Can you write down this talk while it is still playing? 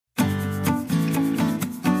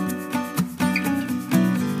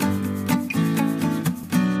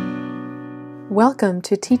Welcome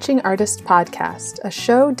to Teaching Artist Podcast, a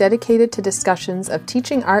show dedicated to discussions of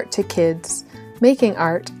teaching art to kids, making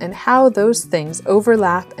art, and how those things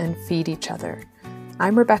overlap and feed each other.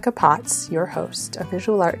 I'm Rebecca Potts, your host, a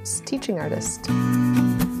visual arts teaching artist.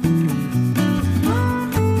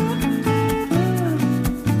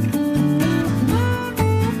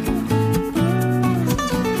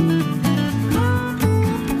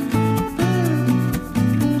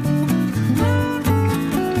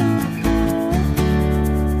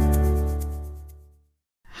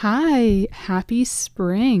 Hi, happy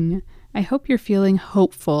spring. I hope you're feeling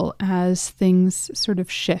hopeful as things sort of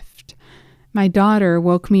shift. My daughter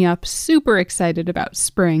woke me up super excited about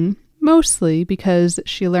spring, mostly because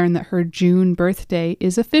she learned that her June birthday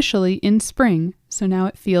is officially in spring, so now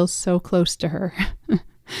it feels so close to her.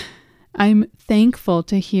 I'm thankful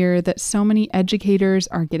to hear that so many educators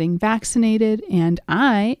are getting vaccinated, and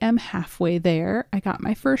I am halfway there. I got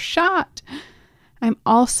my first shot. I'm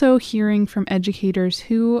also hearing from educators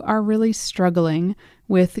who are really struggling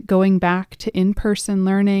with going back to in-person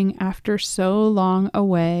learning after so long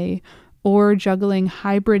away, or juggling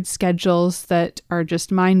hybrid schedules that are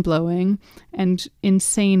just mind-blowing and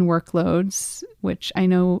insane workloads, which I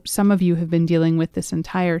know some of you have been dealing with this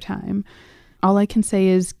entire time. All I can say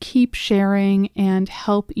is keep sharing and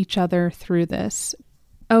help each other through this.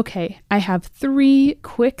 Okay, I have 3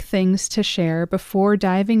 quick things to share before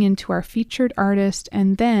diving into our featured artist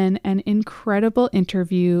and then an incredible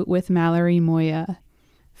interview with Mallory Moya.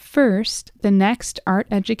 First, the next Art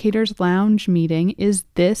Educators Lounge meeting is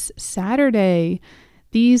this Saturday.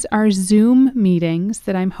 These are Zoom meetings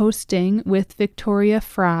that I'm hosting with Victoria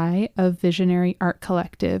Fry of Visionary Art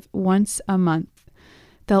Collective once a month.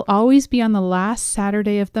 They'll always be on the last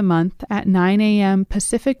Saturday of the month at 9 a.m.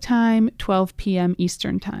 Pacific Time, 12 p.m.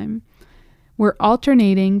 Eastern Time. We're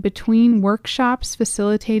alternating between workshops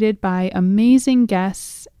facilitated by amazing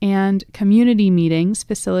guests and community meetings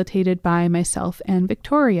facilitated by myself and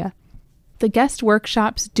Victoria. The guest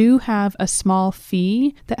workshops do have a small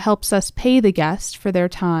fee that helps us pay the guest for their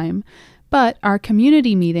time, but our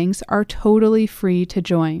community meetings are totally free to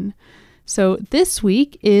join. So this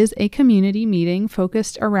week is a community meeting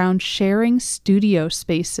focused around sharing studio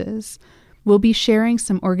spaces. We'll be sharing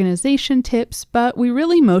some organization tips, but we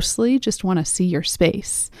really mostly just want to see your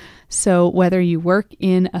space. So whether you work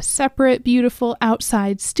in a separate, beautiful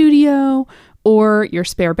outside studio or your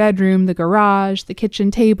spare bedroom, the garage, the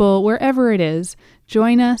kitchen table, wherever it is,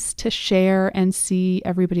 join us to share and see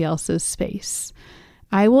everybody else's space.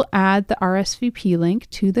 I will add the RSVP link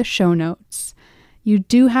to the show notes. You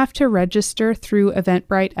do have to register through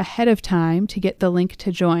Eventbrite ahead of time to get the link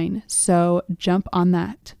to join, so jump on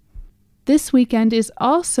that. This weekend is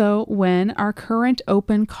also when our current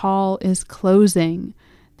open call is closing.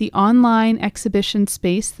 The online exhibition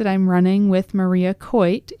space that I'm running with Maria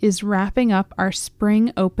Coit is wrapping up our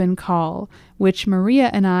spring open call, which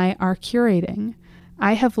Maria and I are curating.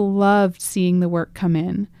 I have loved seeing the work come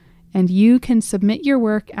in, and you can submit your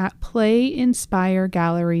work at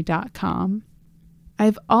playinspiregallery.com.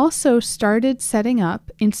 I've also started setting up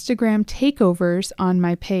Instagram takeovers on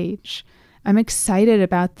my page. I'm excited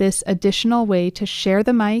about this additional way to share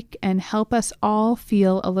the mic and help us all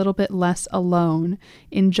feel a little bit less alone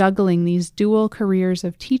in juggling these dual careers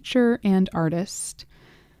of teacher and artist.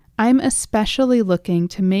 I'm especially looking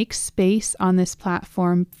to make space on this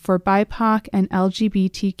platform for BIPOC and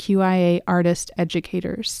LGBTQIA artist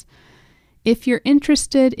educators. If you're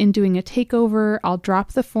interested in doing a takeover, I'll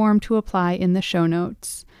drop the form to apply in the show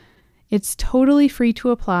notes. It's totally free to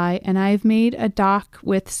apply, and I've made a doc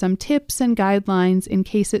with some tips and guidelines in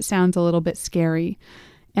case it sounds a little bit scary.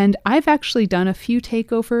 And I've actually done a few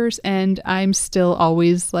takeovers, and I'm still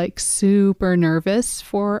always super nervous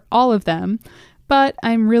for all of them. But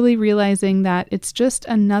I'm really realizing that it's just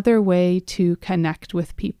another way to connect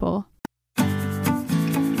with people.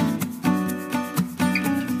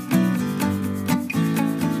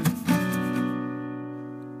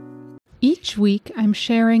 Each week, I'm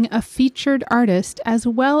sharing a featured artist as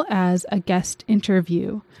well as a guest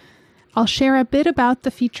interview. I'll share a bit about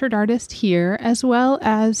the featured artist here, as well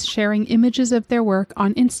as sharing images of their work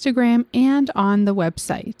on Instagram and on the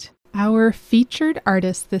website. Our featured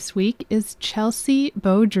artist this week is Chelsea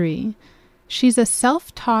Beaudry. She's a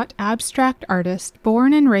self-taught abstract artist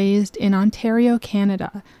born and raised in Ontario,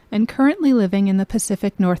 Canada, and currently living in the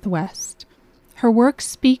Pacific Northwest. Her work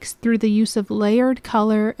speaks through the use of layered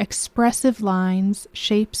color, expressive lines,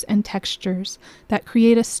 shapes, and textures that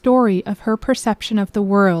create a story of her perception of the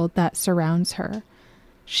world that surrounds her.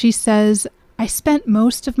 She says, "I spent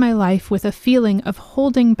most of my life with a feeling of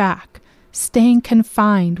holding back, staying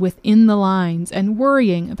confined within the lines and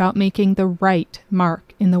worrying about making the right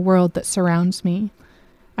mark in the world that surrounds me.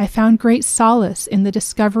 I found great solace in the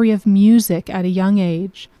discovery of music at a young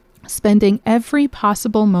age, spending every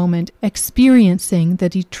possible moment experiencing the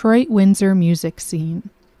Detroit-Windsor music scene.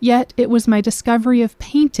 Yet it was my discovery of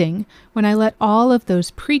painting when I let all of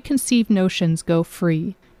those preconceived notions go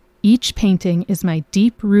free. Each painting is my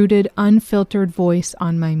deep-rooted, unfiltered voice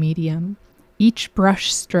on my medium. Each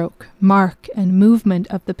brush stroke, mark, and movement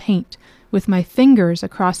of the paint with my fingers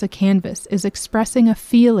across a canvas is expressing a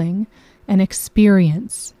feeling, an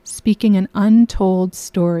experience, speaking an untold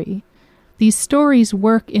story. These stories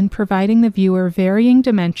work in providing the viewer varying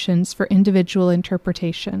dimensions for individual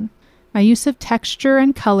interpretation. My use of texture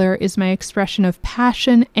and color is my expression of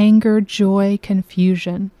passion, anger, joy,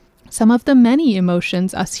 confusion. Some of the many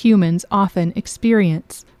emotions us humans often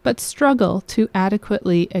experience, but struggle to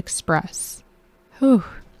adequately express.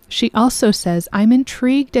 She also says, I'm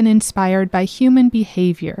intrigued and inspired by human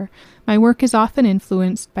behavior. My work is often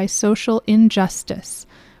influenced by social injustice,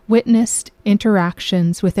 witnessed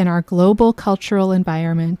interactions within our global cultural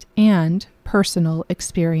environment, and personal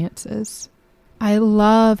experiences. I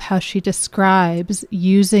love how she describes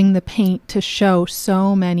using the paint to show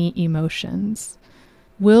so many emotions.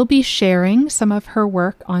 We'll be sharing some of her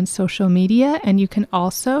work on social media, and you can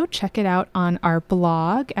also check it out on our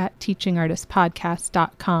blog at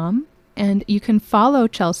teachingartistpodcast.com. And you can follow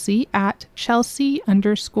Chelsea at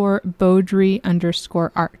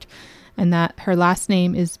Chelsea_Beaudry_art. And that her last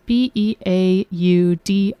name is Beaudrie.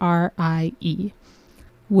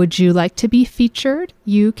 Would you like to be featured?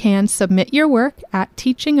 You can submit your work at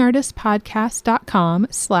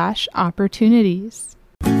teachingartistpodcast.com/opportunities.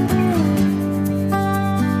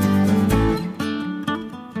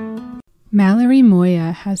 Mallory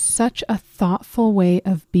Moya has such a thoughtful way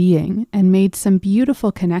of being and made some beautiful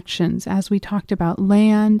connections as we talked about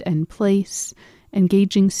land and place,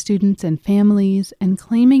 engaging students and families, and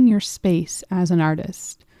claiming your space as an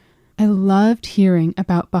artist. I loved hearing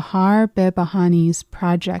about Bahar Behbahani's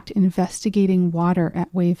project investigating water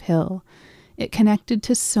at Wave Hill. It connected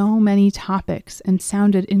to so many topics and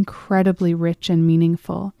sounded incredibly rich and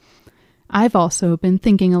meaningful. I've also been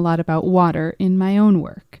thinking a lot about water in my own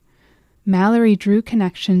work. Mallory drew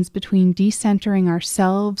connections between decentering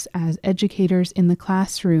ourselves as educators in the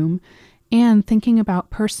classroom and thinking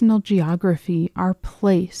about personal geography, our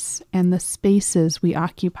place, and the spaces we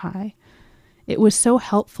occupy. It was so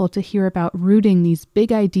helpful to hear about rooting these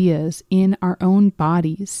big ideas in our own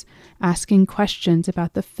bodies, asking questions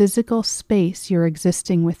about the physical space you're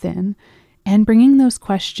existing within, and bringing those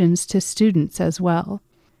questions to students as well.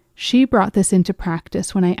 She brought this into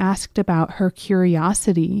practice when I asked about her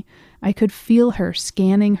curiosity. I could feel her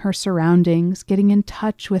scanning her surroundings, getting in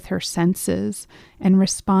touch with her senses, and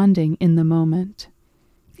responding in the moment.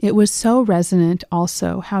 It was so resonant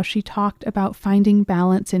also how she talked about finding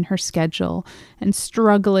balance in her schedule and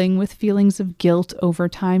struggling with feelings of guilt over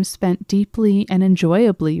time spent deeply and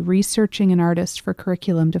enjoyably researching an artist for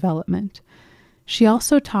curriculum development. She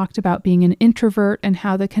also talked about being an introvert and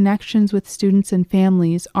how the connections with students and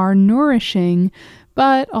families are nourishing,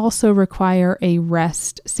 but also require a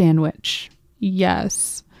rest sandwich.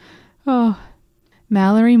 Yes.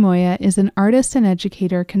 Mallory Moya is an artist and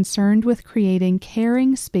educator concerned with creating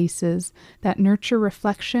caring spaces that nurture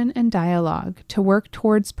reflection and dialogue to work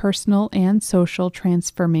towards personal and social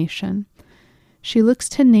transformation. She looks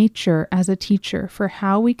to nature as a teacher for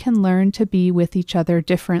how we can learn to be with each other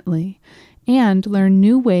differently and learn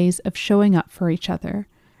new ways of showing up for each other.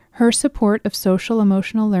 Her support of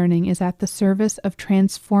social-emotional learning is at the service of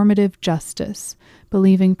transformative justice,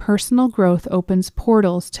 believing personal growth opens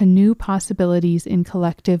portals to new possibilities in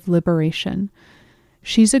collective liberation.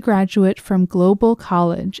 She's a graduate from Global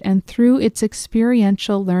College and through its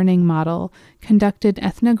experiential learning model, conducted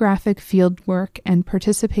ethnographic fieldwork and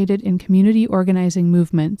participated in community organizing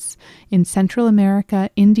movements in Central America,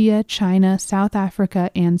 India, China, South Africa,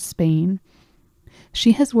 and Spain.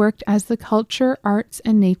 She has worked as the Culture, Arts,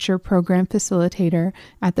 and Nature Program Facilitator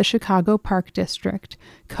at the Chicago Park District,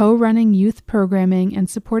 co-running youth programming and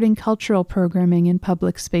supporting cultural programming in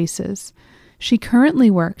public spaces. She currently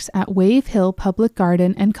works at Wave Hill Public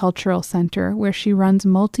Garden and Cultural Center, where she runs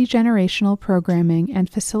multi-generational programming and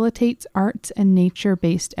facilitates arts and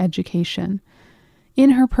nature-based education.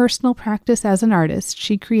 In her personal practice as an artist,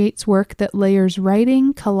 she creates work that layers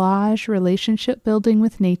writing, collage, relationship building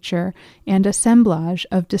with nature, and assemblage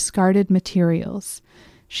of discarded materials.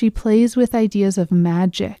 She plays with ideas of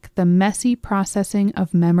magic, the messy processing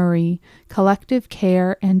of memory, collective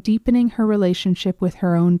care, and deepening her relationship with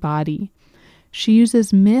her own body. She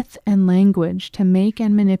uses myth and language to make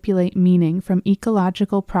and manipulate meaning from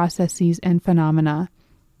ecological processes and phenomena.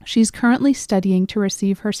 She's currently studying to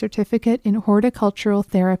receive her certificate in horticultural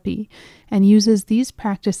therapy and uses these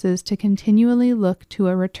practices to continually look to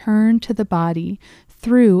a return to the body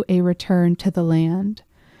through a return to the land.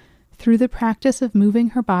 Through the practice of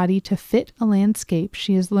moving her body to fit a landscape,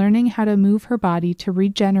 she is learning how to move her body to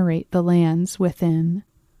regenerate the lands within.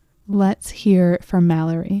 Let's hear from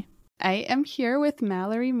Mallory. I am here with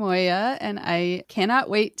Mallory Moya, and I cannot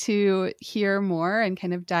wait to hear more and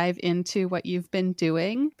kind of dive into what you've been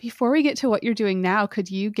doing. Before we get to what you're doing now, could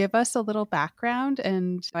you give us a little background?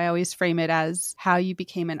 And I always frame it as how you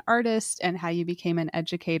became an artist and how you became an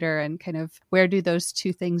educator, and kind of where do those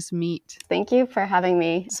two things meet? Thank you for having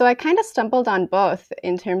me. So I kind of stumbled on both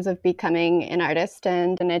in terms of becoming an artist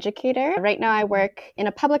and an educator. Right now I work in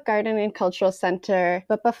a public garden and cultural center,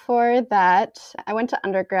 but before that I went to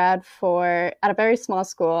undergrad at a very small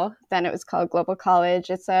school. Then it was called Global College.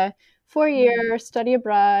 It's a 4-year study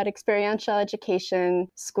abroad, experiential education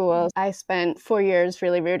school. I spent 4 years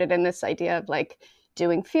really rooted in this idea of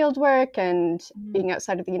doing field work and being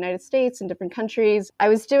outside of the United States in different countries. I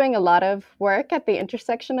was doing a lot of work at the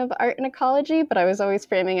intersection of art and ecology, but I was always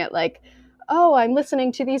framing it like, oh, I'm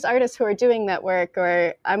listening to these artists who are doing that work,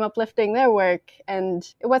 or I'm uplifting their work. And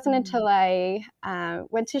it wasn't until I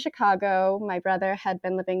went to Chicago, my brother had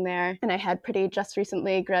been living there, and I had just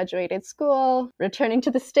recently graduated school. Returning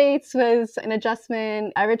to the States was an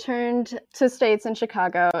adjustment. I returned to the States in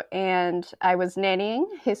Chicago, and I was nannying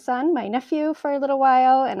his son, my nephew, for a little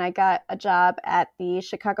while, and I got a job at the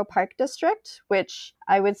Chicago Park District, which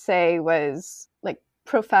I would say was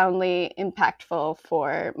profoundly impactful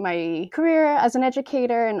for my career as an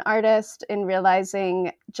educator and artist, in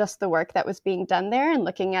realizing just the work that was being done there and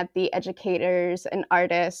looking at the educators and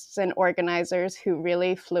artists and organizers who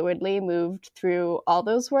really fluidly moved through all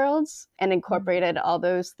those worlds and incorporated all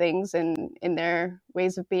those things in their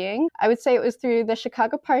ways of being. I would say it was through the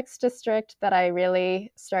Chicago Parks District that I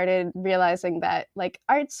really started realizing that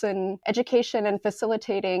arts and education and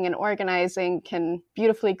facilitating and organizing can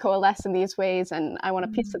beautifully coalesce in these ways, and I want a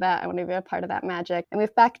piece of that. I want to be a part of that magic. I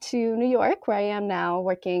moved back to New York, where I am now,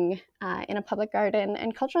 working in a public garden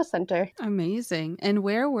and cultural center. Amazing. And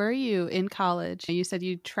where were you in college? You said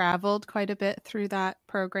you traveled quite a bit through that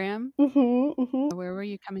program. Where were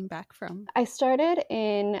you coming back from? I started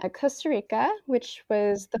in Costa Rica, which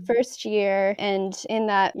was the first year. And in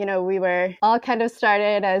that, we were all kind of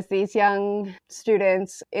started as these young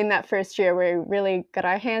students. In that first year, we really got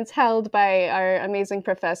our hands held by our amazing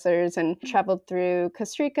professors and traveled through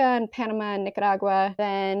Costa Rica and Panama and Nicaragua.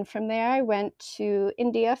 Then from there, I went to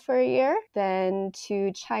India for a year, then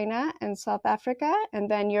to China and South Africa. And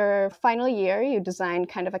then your final year, you design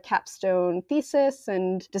kind of a capstone thesis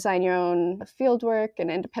and design your own fieldwork and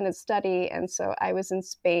independent study. And so I was in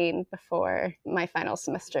Spain before my final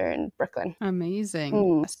semester in Brooklyn.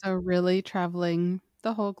 Amazing. So really traveling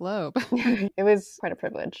the whole globe. It was quite a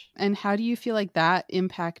privilege. And how do you feel like that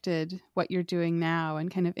impacted what you're doing now and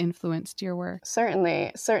kind of influenced your work?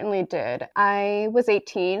 Certainly did. I was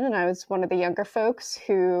 18 and I was one of the younger folks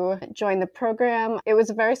who joined the program. It was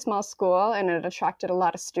a very small school and it attracted a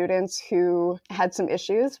lot of students who had some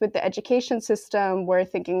issues with the education system, were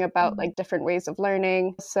thinking about different ways of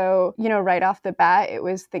learning. So, right off the bat, it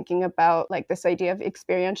was thinking about this idea of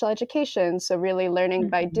experiential education. So really learning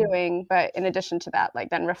by doing, but in addition to that,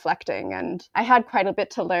 then reflecting. And I had quite a bit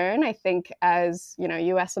to learn, I think, as,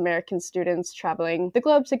 US American students traveling the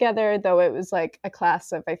globe together, though it was a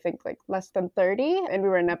class of, I think, less than 30, and we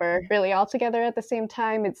were never really all together at the same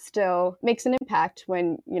time. It still makes an impact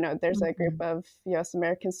when, there's a group of US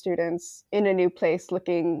American students in a new place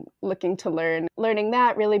looking to learning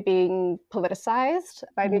that, really being politicized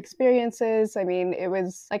by the experiences. I mean, it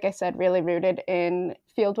was, like I said, really rooted in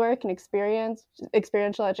fieldwork and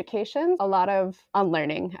experiential education. A lot of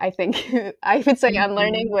unlearning, I think. I would say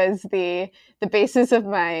unlearning was the basis of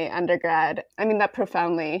my undergrad. I mean, that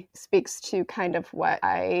profoundly speaks to kind of what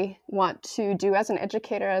I want to do as an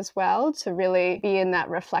educator as well, to really be in that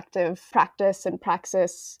reflective practice and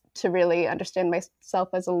praxis, to really understand myself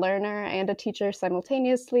as a learner and a teacher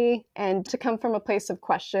simultaneously, and to come from a place of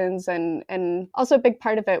questions. And also a big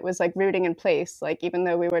part of it was rooting in place. Even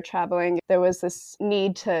though we were traveling, there was this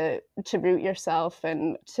need to root yourself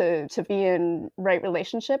and to be in right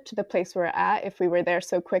relationship to the place we're at. If we were there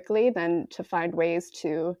so quickly, then to find ways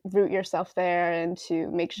to root yourself there and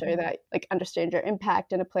to make sure that understand your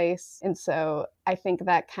impact in a place. And so I think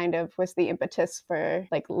that kind of was the impetus for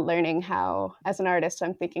learning how, as an artist,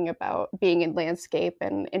 I'm thinking about being in landscape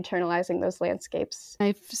and internalizing those landscapes.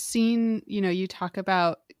 I've seen, you talk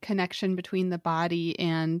about connection between the body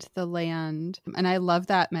and the land. And I love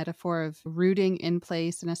that metaphor of rooting in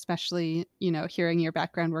place, and especially, hearing your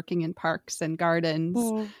background working in parks and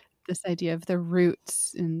gardens, this idea of the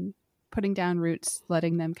roots and putting down roots,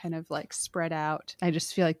 letting them kind of like spread out. I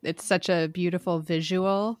just feel like it's such a beautiful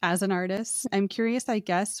visual as an artist. I'm curious, I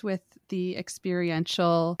guess, with the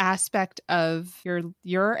experiential aspect of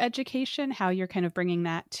your education, how you're kind of bringing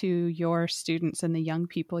that to your students and the young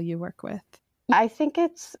people you work with. I think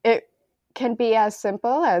it can be as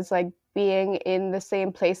simple as like being in the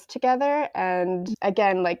same place together. And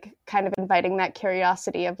again, like kind of inviting that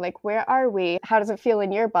curiosity of like, where are we? How does it feel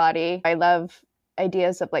in your body? I love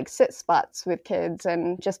ideas of like sit spots with kids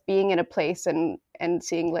and just being in a place and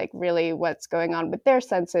seeing like really what's going on with their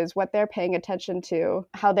senses, what they're paying attention to,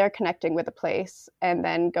 how they're connecting with a place, and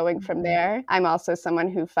then going from there. I'm also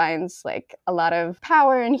someone who finds like a lot of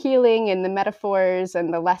power and healing in the metaphors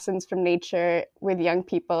and the lessons from nature with young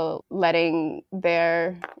people, letting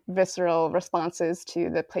their visceral responses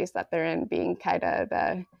to the place that they're in being kind of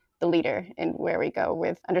the leader in where we go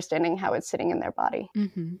with understanding how it's sitting in their body.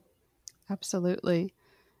 Mm-hmm. Absolutely.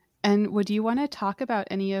 And would you want to talk about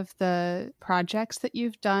any of the projects that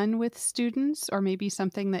you've done with students, or maybe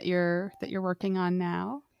something that you're working on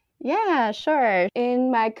now? Yeah, sure.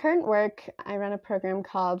 In my current work, I run a program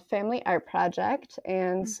called Family Art Project.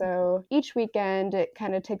 And so each weekend it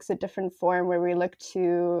kind of takes a different form where we look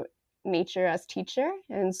to nature as teacher.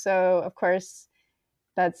 And so, of course,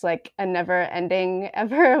 that's like a never-ending,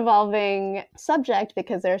 ever-evolving subject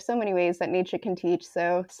because there are so many ways that nature can teach.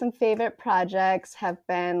 So some favorite projects have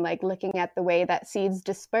been like looking at the way that seeds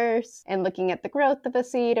disperse and looking at the growth of a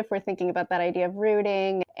seed if we're thinking about that idea of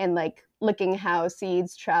rooting, and like looking how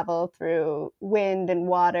seeds travel through wind and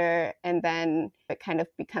water, and then it kind of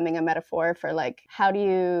becoming a metaphor for like, how do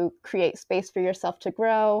you create space for yourself to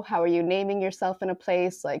grow? How are you naming yourself in a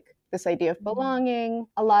place? Like this idea of belonging.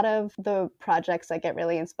 A lot of the projects I get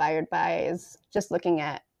really inspired by is just looking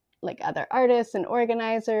at like other artists and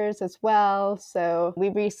organizers as well. So we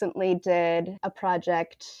recently did a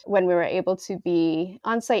project when we were able to be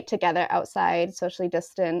on site together outside, socially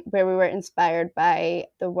distant, where we were inspired by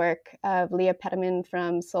the work of Leah Peterman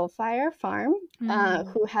from Soulfire Farm,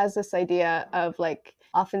 who has this idea of like,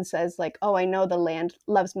 often says like, oh, I know the land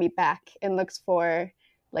loves me back, and looks for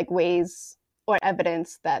like ways or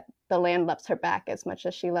evidence that the land loves her back as much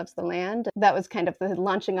as she loves the land. That was kind of the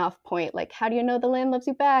launching off point, like, how do you know the land loves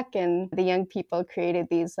you back? And the young people created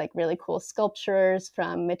these like really cool sculptures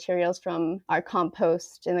from materials from our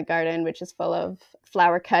compost in the garden, which is full of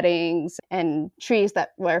flower cuttings and trees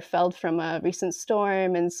that were felled from a recent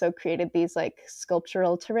storm. And so created these like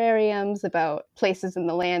sculptural terrariums about places in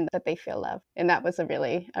the land that they feel loved. And that was a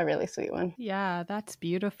really sweet one. Yeah, that's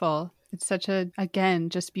beautiful. It's such again,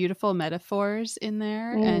 just beautiful metaphors in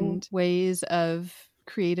there and ways of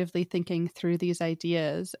creatively thinking through these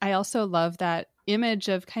ideas. I also love that image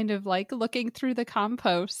of kind of like looking through the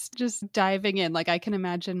compost, just diving in. Like I can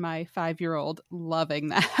imagine my 5-year-old loving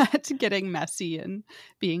that, getting messy and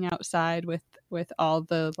being outside with all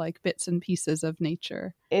the like bits and pieces of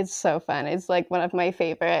nature. It's so fun. It's like one of my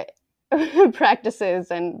favorite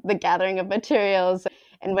practices, and the gathering of materials.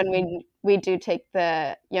 And when we do take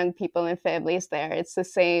the young people and families there, it's the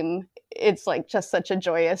same. It's like just such a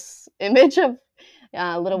joyous image of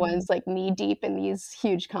little ones like knee deep in these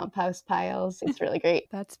huge compost piles. It's really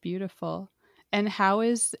great. That's beautiful. And how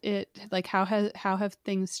is it like, how have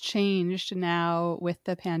things changed now with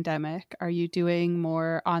the pandemic? Are you doing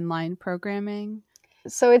more online programming?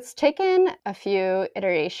 So it's taken a few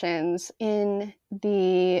iterations. In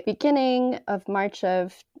the beginning of March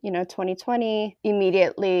of 2020,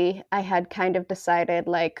 immediately I had kind of decided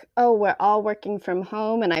like, oh, we're all working from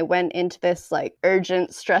home. And I went into this like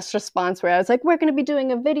urgent stress response where I was like, we're going to be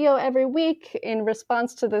doing a video every week in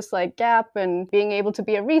response to this like gap and being able to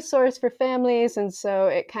be a resource for families. And so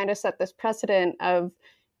it kind of set this precedent of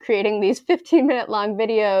creating these 15-minute long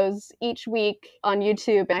videos each week on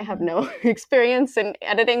YouTube. I have no experience in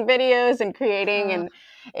editing videos and creating, and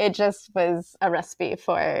it just was a recipe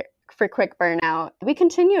for quick burnout. We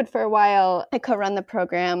continued for a while. I co-run the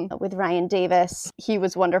program with Ryan Davis. He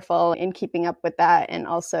was wonderful in keeping up with that and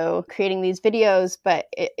also creating these videos, but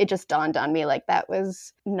it just dawned on me like that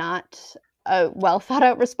was not a well thought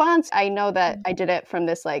out response. I know that I did it from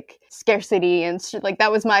this like scarcity and like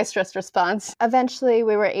that was my stress response. Eventually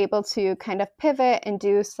we were able to kind of pivot and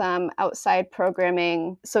do some outside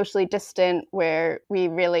programming, socially distant, where we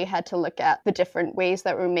really had to look at the different ways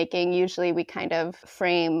that we're making. Usually we kind of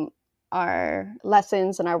frame our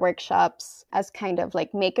lessons and our workshops as kind of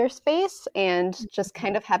like maker space and just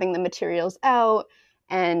kind of having the materials out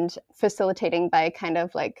and facilitating by kind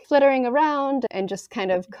of like flittering around and just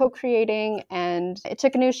kind of co-creating. And it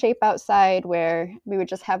took a new shape outside where we would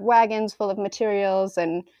just have wagons full of materials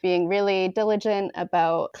and being really diligent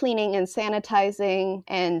about cleaning and sanitizing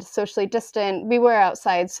and socially distant. We were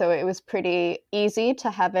outside, so it was pretty easy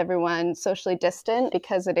to have everyone socially distant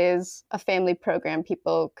because it is a family program.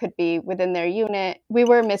 People could be within their unit. We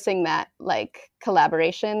were missing that like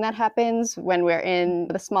collaboration that happens when we're in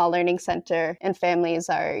the small learning center and families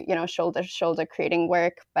are, shoulder to shoulder creating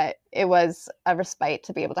work. But it was a respite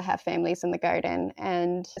to be able to have families in the garden.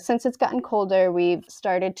 And since it's gotten colder, we've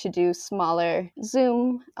started to do smaller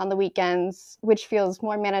Zoom on the weekends, which feels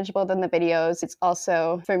more manageable than the videos. It's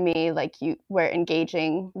also, for me, like we're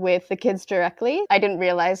engaging with the kids directly. I didn't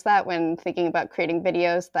realize that when thinking about creating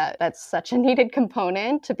videos, that that's such a needed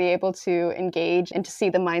component to be able to engage and to see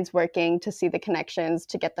the minds working, to see the connections,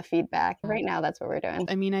 to get the feedback. Right now, that's what we're doing.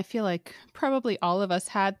 I mean, I feel like probably all of us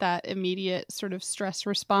had that immediate sort of stress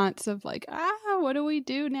response of like, what do we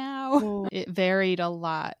do now? It varied a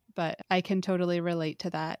lot, but I can totally relate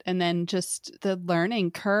to that. And then just the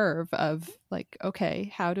learning curve of like,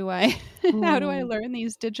 okay, how do I how do I learn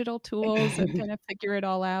these digital tools and kind of figure it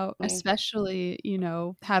all out? Especially,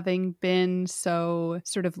 having been so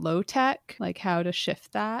sort of low tech, like how to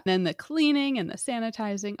shift that. And then the cleaning and the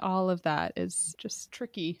sanitizing, all of that is just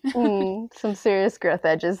tricky. Some serious growth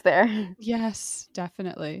edges there. Yes,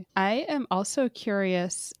 definitely. I am also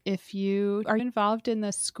curious if you are involved in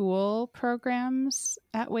the school programs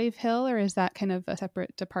at Wave Hill, or is that kind of a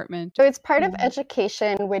separate department? So it's part of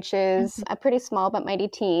education, which is a pretty small but mighty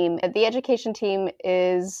team. The education team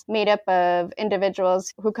is made up of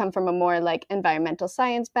individuals who come from a more like environmental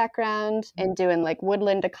science background and doing like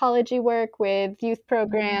woodland ecology work with youth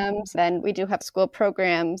programs. Then we do have school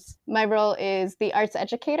programs. My role is the arts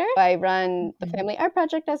educator. I run the Family Art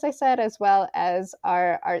Project, as I said, as well as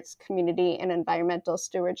our arts community and environmental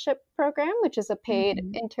stewardship program, which is a paid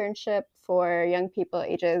internship for young people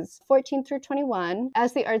ages 14 through 21.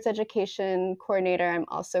 As the arts education coordinator, I'm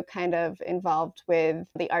also kind of involved with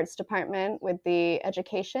the arts department with the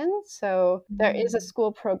education. So there is a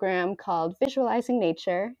school program called Visualizing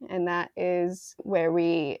Nature, and that is where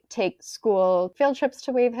we take school field trips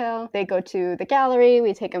to Wave Hill. They go to the gallery,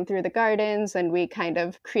 we take them through the gardens, and we kind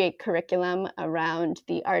of create curriculum around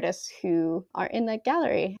the artists who are in the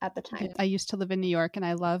gallery at the time. I used to live in New York and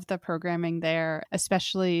I love the programming there,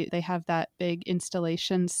 especially they have that big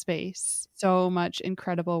installation space. So much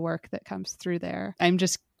incredible work that comes through there. I'm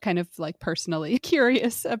just kind of like personally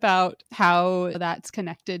curious about how that's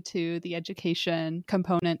connected to the education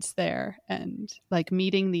components there, and like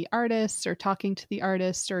meeting the artists or talking to the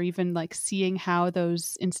artists or even like seeing how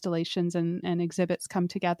those installations and exhibits come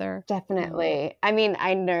together. Definitely. I mean,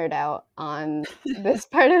 I nerd out on this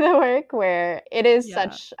part of the work where it is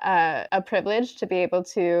such a privilege to be able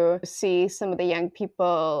to see some of the young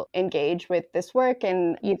people engage with this work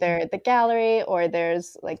in either the gallery or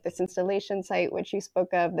there's like this installation site, which you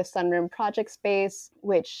spoke of, the Sunroom Project Space,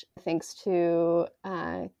 which thanks to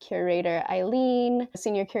curator Eileen,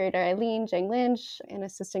 senior curator Eileen Jang Lynch, and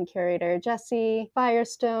assistant curator Jesse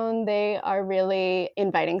Firestone, they are really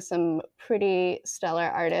inviting some pretty stellar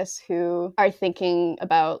artists who are thinking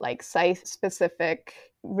about like site-specific,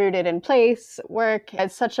 rooted in place work.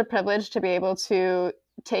 It's such a privilege to be able to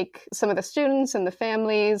take some of the students and the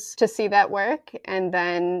families to see that work, and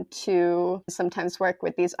then to sometimes work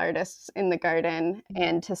with these artists in the garden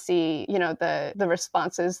and to see, the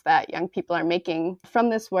responses that young people are making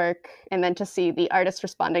from this work, and then to see the artists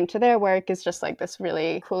responding to their work is just like this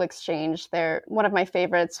really cool exchange there. One of my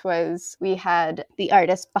favorites was we had the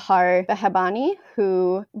artist Bahar Behabani,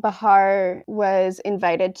 who Bahar was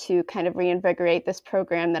invited to kind of reinvigorate this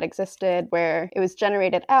program that existed where it was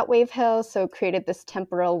generated at Wave Hill, so created this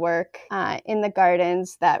temporal work in the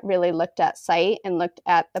gardens that really looked at site and looked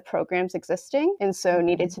at the programs existing, and so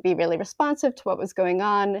needed to be really responsive to what was going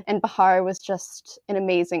on. And Bahar was just an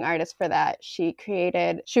amazing artist for that. She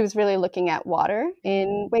was really looking at water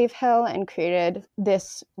in Wave Hill and created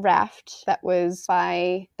this raft that was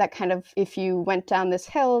if you went down this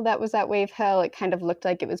hill that was at Wave Hill, it kind of looked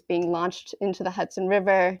like it was being launched into the Hudson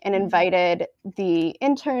River, and invited the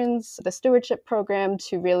interns, the stewardship program,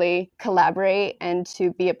 to really collaborate and to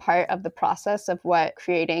to be a part of the process of what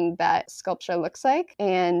creating that sculpture looks like,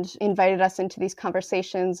 and invited us into these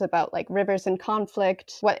conversations about like rivers in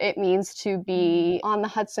conflict, what it means to be on the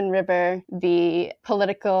Hudson River, the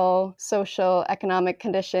political, social, economic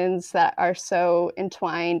conditions that are so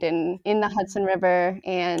entwined in the Hudson River,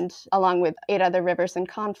 and along with 8 other rivers in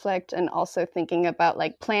conflict, and also thinking about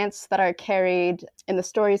like plants that are carried in the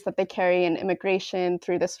stories that they carry in immigration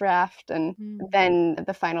through this raft. And then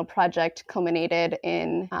the final project culminated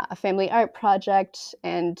in a family art project,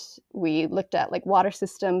 and we looked at like water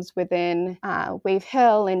systems within Wave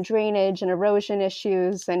Hill and drainage and erosion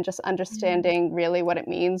issues, and just understanding really what it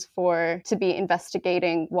means to be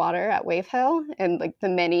investigating water at Wave Hill and like the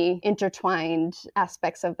many intertwined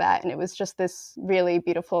aspects of that. And it was just this really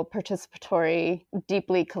beautiful, participatory,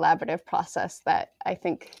 deeply collaborative process that I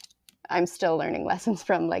think I'm still learning lessons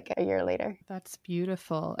from like a year later. That's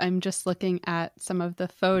beautiful. I'm just looking at some of the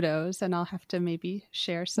photos, and I'll have to maybe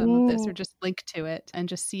share some of this or just link to it, and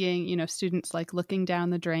just seeing, you know, students like looking down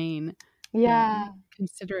the drain. Yeah.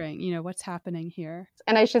 Considering, you know, what's happening here.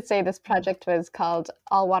 And I should say this project was called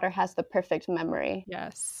All Water Has the Perfect Memory.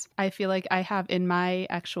 Yes. I feel like I have in my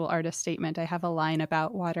actual artist statement, I have a line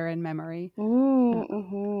about water and memory.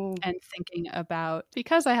 And thinking about,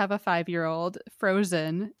 because I have a 5-year-old,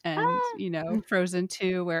 Frozen, and, you know, Frozen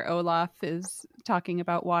 2, where Olaf is talking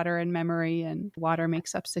about water and memory, and water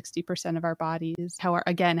makes up 60% of our bodies. How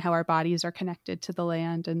our bodies are connected to the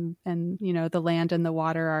land, and, you know, the land and the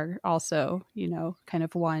water are also, you know, kind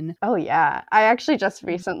of one. Oh, yeah. I actually just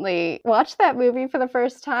recently watched that movie for the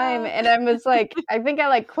first time, and I was like, I think I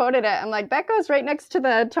like quoted it. I'm like, that goes right next to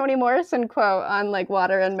the Toni Morrison quote on like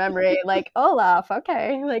water and memory. Like, Olaf,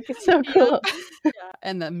 okay. Like, it's so cool. Yeah.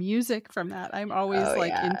 And the music from that, I'm always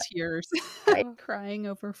in tears, crying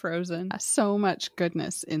over Frozen. So much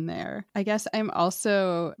goodness in there. I guess I'm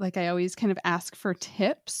also like, I always kind of ask for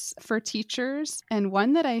tips for teachers. And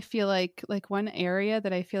one that I feel like one area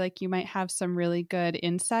that I feel like you might have some really good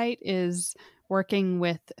insight is working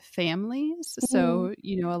with families. So,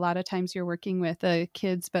 you know, a lot of times you're working with the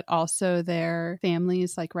kids, but also their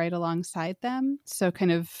families like right alongside them. So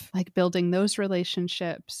kind of like building those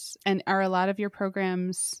relationships. And are a lot of your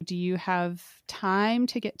programs, do you have time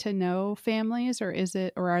to get to know families, or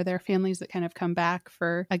are there families that kind of come back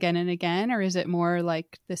for again and again, or is it more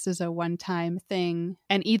like this is a one-time thing?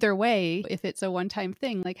 And either way, if it's a one-time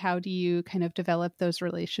thing, like how do you kind of develop those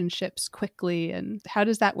relationships quickly, and how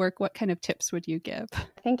does that work? What kind of tips would you give?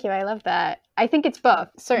 Thank you. I love that. I think it's both.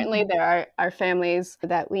 Certainly there are families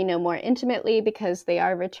that we know more intimately because they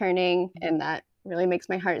are returning, and that really makes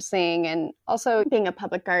my heart sing. And also being a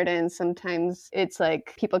public garden, sometimes it's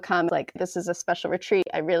like people come like, this is a special retreat.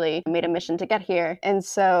 I really made a mission to get here. And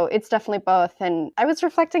so it's definitely both. And I was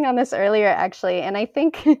reflecting on this earlier, actually. And I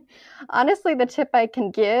think, honestly, the tip I can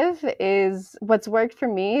give is what's worked for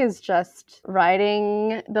me is just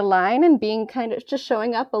riding the line and being kind of just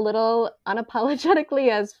showing up a little unapologetically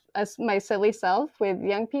as my silly self with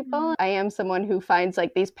young people. I am someone who finds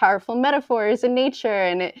like these powerful metaphors in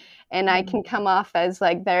nature, and I can come off as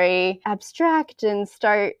like very abstract and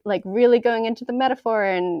start like really going into the metaphor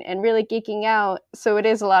and really geeking out. So it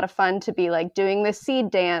is a lot of fun to be like doing the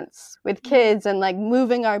seed dance with kids and like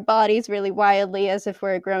moving our bodies really wildly as if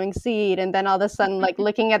we're a growing seed. And then all of a sudden like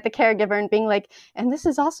looking at the caregiver and being like, and this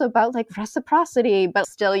is also about like reciprocity, but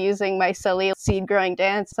still using my silly seed growing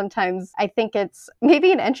dance. Sometimes I think it's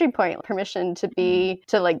maybe an entry point, permission to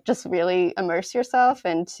like just really immerse yourself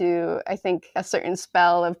into, I think, a certain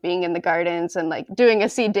spell of being in the gardens and like doing a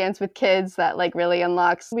seed dance with kids that like really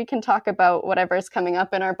unlocks. We can talk about whatever's coming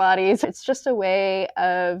up in our bodies. It's just a way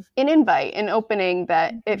of an invite, an opening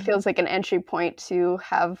that it feels like an entry point to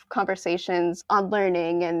have conversations on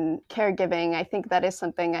learning and caregiving. I think that is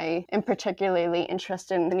something I am particularly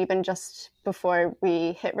interested in. And even just before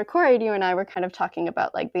we hit record, you and I were kind of talking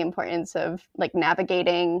about like the importance of like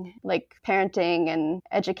navigating like parenting and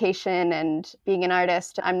education and being an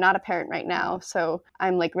artist. I'm not a parent right now, so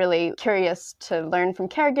I'm like really curious to learn from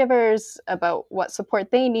caregivers about what support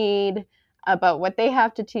they need, about what they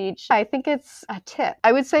have to teach. I think it's a tip.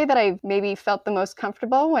 I would say that I've maybe felt the most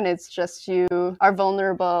comfortable when it's just you are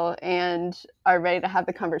vulnerable and are ready to have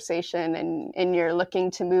the conversation, and you're looking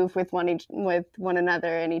to move with one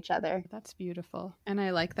another and each other. That's beautiful. And I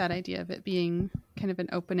like that idea of it being kind of an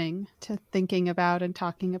opening to thinking about and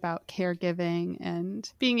talking about caregiving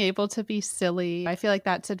and being able to be silly. I feel like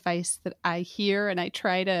that's advice that I hear, and I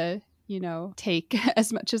try to, you know, take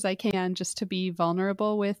as much as I can just to be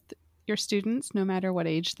vulnerable with your students, no matter what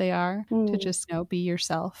age they are, to just, you know, be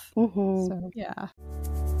yourself. So, yeah.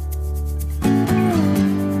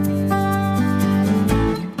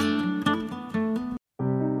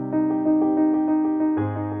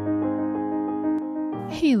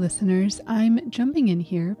 Hey listeners, I'm jumping in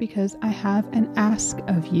here because I have an ask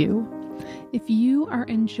of you. If you are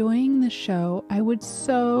enjoying the show, I would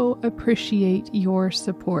so appreciate your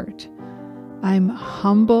support. I'm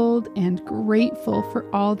humbled and grateful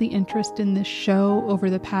for all the interest in this show over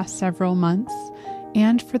the past several months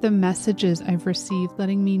and for the messages I've received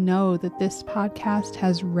letting me know that this podcast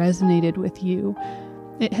has resonated with you.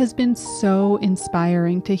 It has been so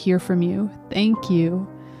inspiring to hear from you. Thank you.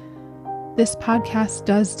 This podcast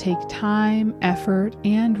does take time, effort,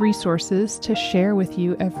 and resources to share with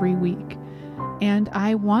you every week. And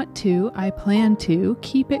I plan to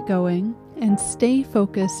keep it going and stay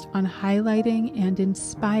focused on highlighting and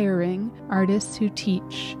inspiring artists who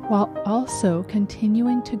teach, while also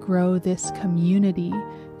continuing to grow this community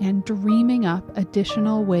and dreaming up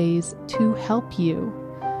additional ways to help you.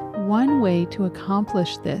 One way to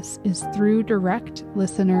accomplish this is through direct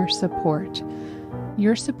listener support.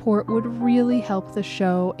 Your support would really help the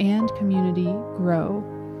show and community grow.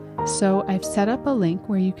 So I've set up a link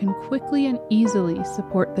where you can quickly and easily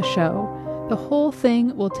support the show. The whole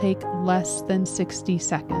thing will take less than 60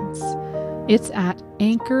 seconds. It's at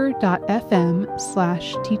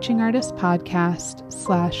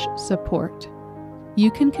anchor.fm/teachingartistpodcast/support.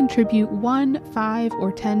 You can contribute $1, $5,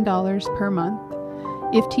 or $10 per month.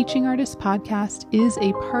 If Teaching Artists Podcast is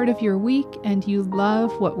a part of your week and you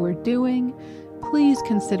love what we're doing, please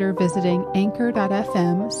consider visiting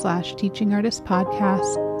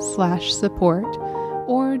anchor.fm/teachingartistpodcast/support,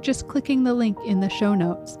 or just clicking the link in the show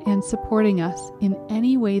notes and supporting us in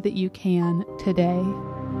any way that you can today.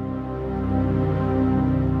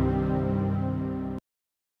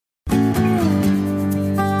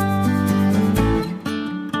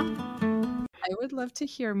 I would love to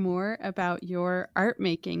hear more about your art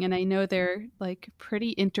making, and I know they're like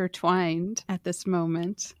pretty intertwined at this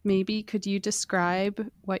moment. Maybe could you describe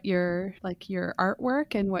what your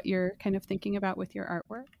artwork and what you're kind of thinking about with your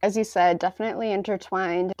artwork? As you said, definitely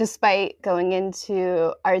intertwined. Despite going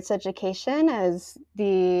into arts education as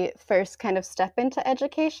the first kind of step into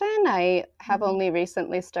education, I have only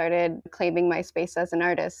recently started claiming my space as an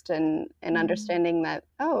artist and understanding that,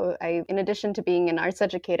 in addition to being an arts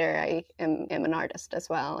educator, I am an artist as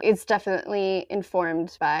well. It's definitely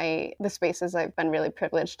informed by the spaces I've been really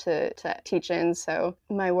privileged to teach in. So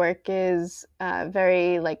my work is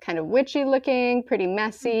very kind of witchy looking, pretty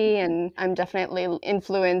messy, and I'm definitely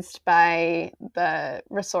influenced by the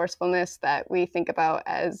resourcefulness that we think about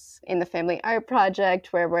as in the Family Art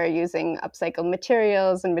Project, where we're using upcycled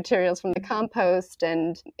materials and materials from the compost.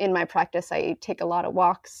 And in my practice, I take a lot of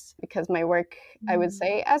walks because my work, I would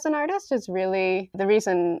say, as an artist is really the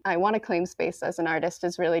reason I want to claim space as an artist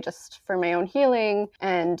is really just for my own healing,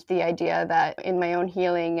 and the idea that in my own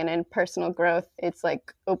healing and in personal growth, it's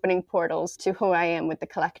like opening portals to who I am with the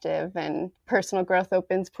collective, and personal growth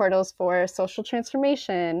opens portals for social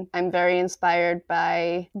transformation. I'm very inspired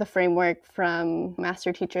by the framework from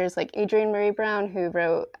master teachers like Adrienne Maree Brown, who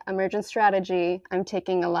wrote Emergent Strategy. I'm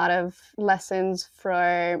taking a lot of lessons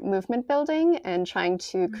for movement building and trying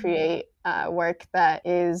to create work that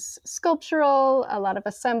is sculptural, a lot of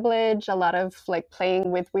assemblage, a lot of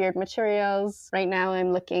playing with weird materials. Right now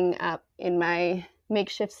I'm looking up in my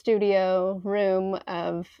makeshift studio room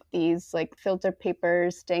of these filter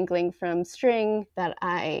papers dangling from string that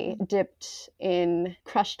I dipped in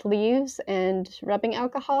crushed leaves and rubbing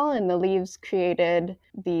alcohol, and the leaves created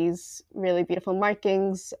these really beautiful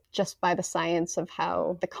markings just by the science of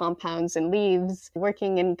how the compounds in leaves.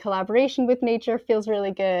 Working in collaboration with nature feels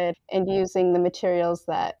really good, and using the materials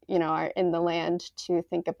that are in the land to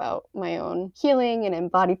think about my own healing and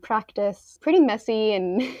embodied practice. Pretty messy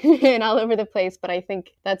and and all over the place, but I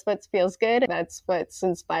think that's what feels good. That's what's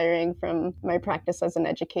inspiring from my practice as an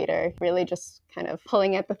educator, really just kind of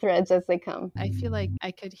pulling at the threads as they come. I feel like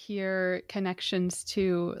I could hear connections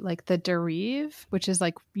to the derive, which is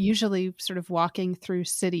usually sort of walking through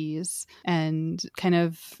cities, and kind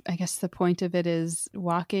of, I guess the point of it is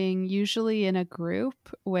walking usually in a group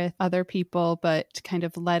with other people, but kind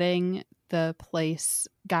of letting the place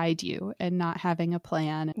guide you and not having a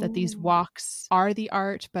plan. That these walks are the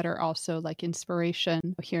art, but are also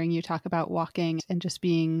inspiration. Hearing you talk about walking and just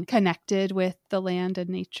being connected with the land and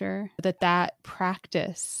nature, that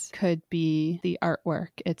practice could be the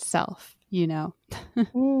artwork itself.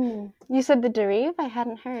 You said the Derive? I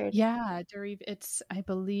hadn't heard. Yeah, Derive. It's, I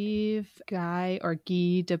believe, Guy or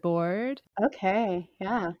Guy Debord. Okay,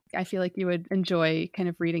 yeah. I feel like you would enjoy kind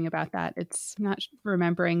of reading about that. It's not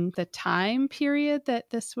remembering the time period that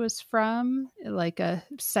this was from, like a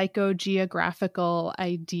psychogeographical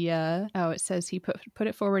idea. Oh, it says he put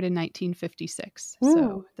it forward in 1956,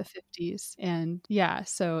 so the 50s. And yeah,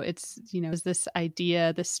 so it's, is this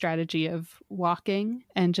idea, this strategy of walking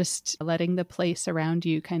and just letting the place around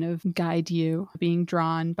you kind of guide you, being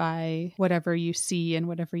drawn by whatever you see and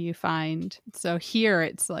whatever you find. So here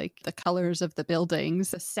it's like the colors of the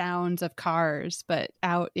buildings, the sounds of cars, but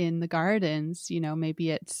out in the gardens,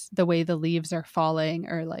 maybe it's the way the leaves are falling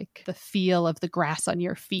or like the feel of the grass on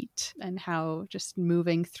your feet and how just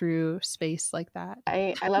moving through space like that.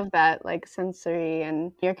 I love that, like sensory,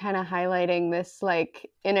 and you're kind of highlighting this like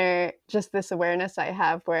inner, just this awareness I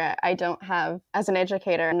have where I don't have, as an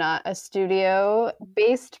educator, not a studio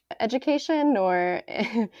based education or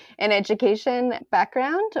an education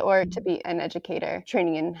background or to be an educator,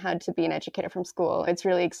 training in how to be an educator from school. It's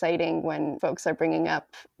really exciting when folks are bringing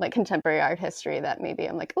up like contemporary art history that maybe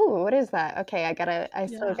I'm like, oh, what is that? Okay, I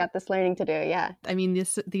still got this learning to do. Yeah. I mean,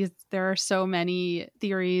 there are so many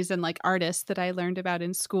theories and like artists that I learned about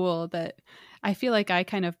in school that I feel like I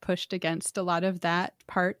kind of pushed against a lot of that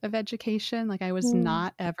part of education. Like I was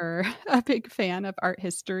not ever a big fan of art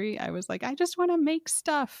history. I was like, I just want to make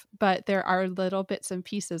stuff. But there are little bits and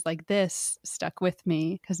pieces like this stuck with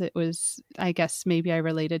me because it was, I guess maybe I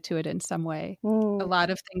related to it in some way. A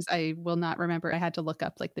lot of things I will not remember. I had to look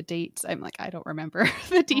up like the dates. I'm like, I don't remember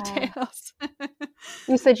the details.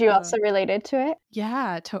 You said you also related to it?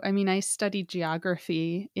 Yeah. I mean, I studied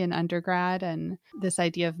geography in undergrad, and this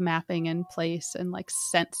idea of mapping in place and like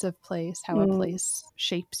sense of place, how a place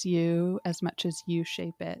shapes you as much as you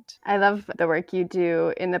shape it. I love the work you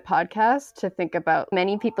do in the podcast, to think about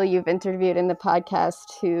many people you've interviewed in the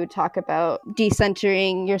podcast who talk about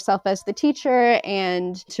decentering yourself as the teacher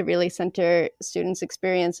and to really center students'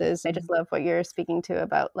 experiences. I just love what you're speaking to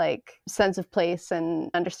about like sense of place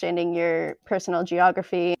and understanding your personal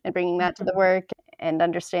geography and bringing that to the work and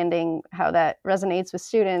understanding how that resonates with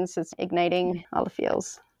students. It's igniting all the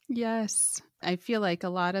feels. Yes. I feel like a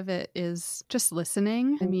lot of it is just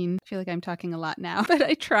listening. I mean, I feel like I'm talking a lot now, but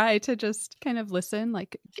I try to just kind of listen,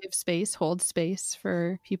 like give space, hold space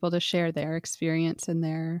for people to share their experience and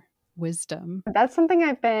their wisdom. That's something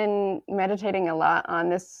I've been meditating a lot on,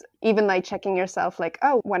 this, even like checking yourself, like,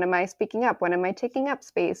 oh, when am I speaking up? When am I taking up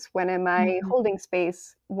space? When am I holding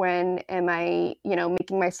space? When am I,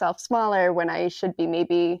 making myself smaller when I should be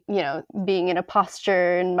maybe, being in a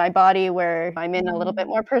posture in my body where I'm in a little bit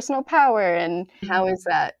more personal power? And how is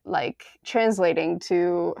that like translating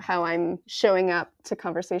to how I'm showing up to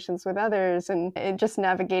conversations with others and just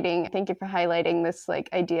navigating? Thank you for highlighting this like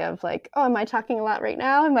idea of like, oh, am I talking a lot right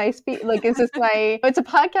now? Am I like, is this it's a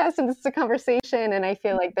podcast and this is a conversation. And I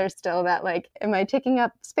feel like there's still that like, am I taking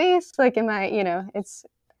up space? Like, am I,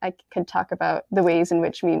 I could talk about the ways in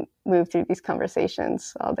which we move through these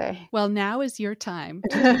conversations all day. Well, now is your time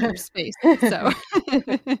to take up space. So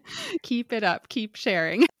keep it up, keep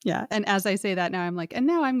sharing. Yeah. And as I say that now, I'm like, and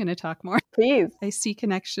now I'm going to talk more. Please. I see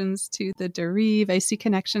connections to the Derive. I see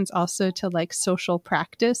connections also to like social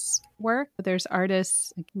practice work. There's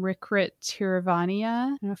artists like Rikrit Tiravania. I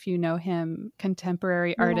don't know if you know him,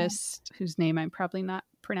 contemporary artist whose name I'm probably not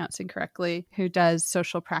pronouncing correctly, who does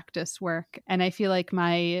social practice work. And I feel like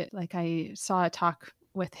I saw a talk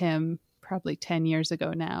with him probably 10 years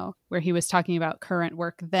ago now, where he was talking about current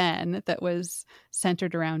work then that was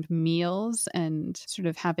centered around meals and sort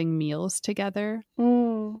of having meals together.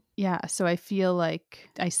 Yeah. So I feel like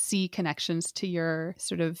I see connections to your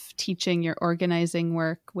sort of teaching, your organizing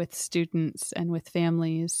work with students and with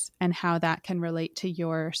families, and how that can relate to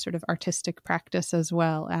your sort of artistic practice as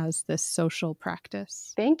well as this social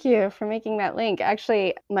practice. Thank you for making that link.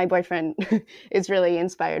 Actually, my boyfriend is really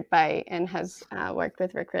inspired by and has worked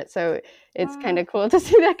with Rikrit. So it's kind of cool to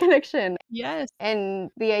see that connection. Yes.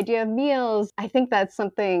 And the idea of meals, I think that's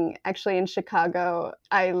something actually in Chicago,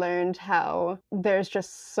 I learned how there's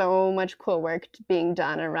just so much cool work being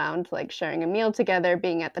done around like sharing a meal together,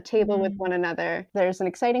 being at the table with one another. There's an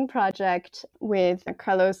exciting project with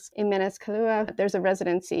Carlos Jimenez Calua. There's a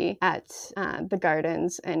residency at the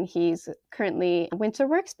Gardens, and he's currently a winter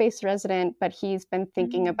workspace resident, but he's been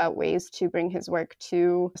thinking about ways to bring his work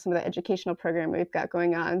to some of the educational program we've got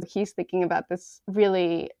going on. He's thinking about this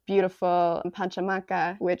really beautiful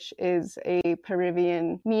panchamaca, which is a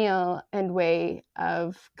Peruvian meal and way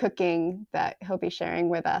of cooking that he'll be sharing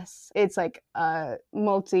with us. It's like a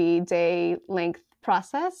multi-day length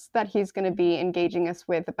process that he's going to be engaging us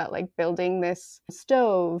with about like building this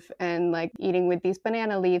stove and like eating with these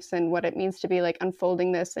banana leaves and what it means to be like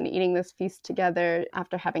unfolding this and eating this feast together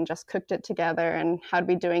after having just cooked it together, and how to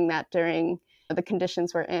be doing that during the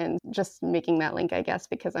conditions we're in. Just making that link, I guess,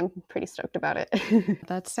 because I'm pretty stoked about it.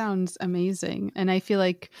 That sounds amazing. And I feel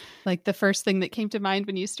like the first thing that came to mind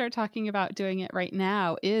when you start talking about doing it right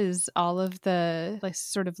now is all of the like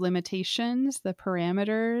sort of limitations, the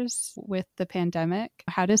parameters with the pandemic.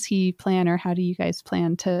 How does he plan, or how do you guys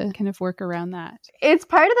plan to kind of work around that? It's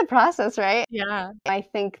part of the process, right? Yeah. I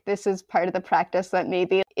think this is part of the practice that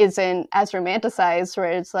maybe isn't as romanticized, where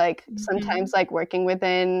it's like sometimes like working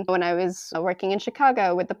within, when I was working in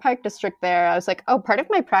Chicago with the park district there, I was like, oh, part of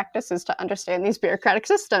my practice is to understand these bureaucratic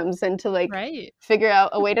systems and to like figure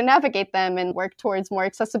out a way to navigate them and work towards more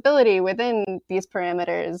accessibility within these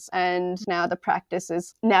parameters. And now the practice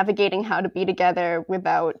is navigating how to be together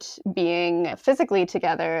without being physically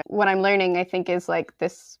together. What I'm learning, I think, is like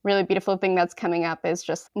this really beautiful thing that's coming up is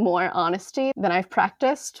just more honesty than I've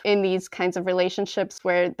practiced in these kinds of relationships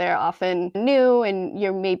where they're often new and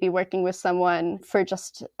you're maybe working with someone for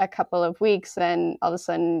just a couple of weeks, then all of a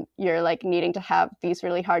sudden you're like needing to have these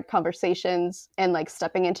really hard conversations and like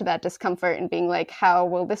stepping into that discomfort and being like, how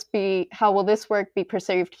will this work be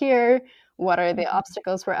perceived here? What are the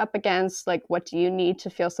obstacles we're up against? Like, what do you need to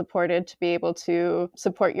feel supported to be able to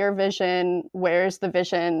support your vision? Where's the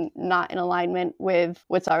vision not in alignment with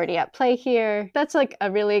what's already at play here? That's like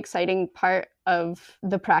a really exciting part of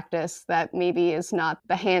the practice that maybe is not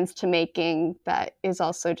the hands to making, that is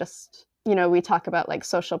also just, you know, we talk about like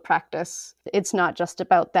social practice. It's not just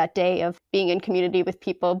about that day of being in community with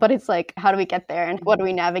people, but it's like, how do we get there and what are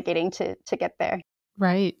we navigating to get there?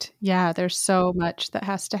 Right. Yeah, there's so much that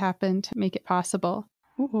has to happen to make it possible.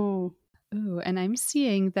 Mm-hmm. Ooh, and I'm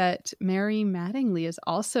seeing that Mary Mattingly is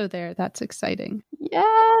also there. That's exciting.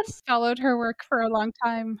 Yes. Followed her work for a long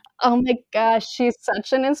time. Oh my gosh, she's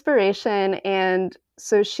such an inspiration. And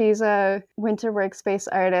so she's a winter workspace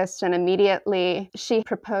artist, and immediately she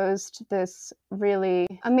proposed this really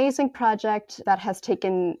amazing project that has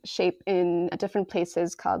taken shape in different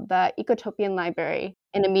places called the Ecotopian Library.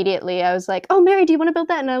 And immediately I was like, oh, Mary, do you want to build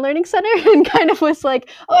that in a learning center? And kind of was like,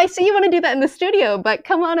 oh, I see you want to do that in the studio, but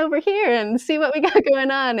come on over here and see what we got going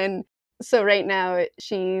on. And so right now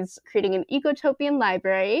she's creating an Ecotopian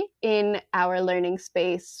library in our learning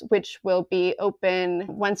space, which will be open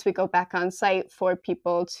once we go back on site for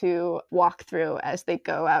people to walk through as they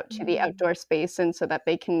go out to the outdoor space, and so that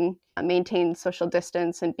they can maintain social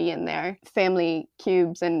distance and be in their family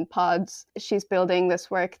cubes and pods. She's building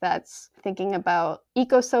this work that's thinking about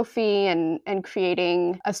eco-Sophie and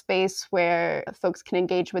creating a space where folks can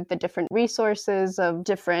engage with the different resources of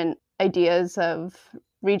different ideas of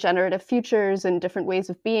regenerative futures and different ways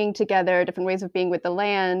of being together, different ways of being with the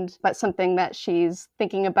land. But something that she's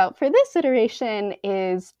thinking about for this iteration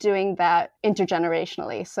is doing that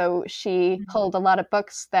intergenerationally. So she pulled a lot of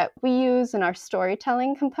books that we use in our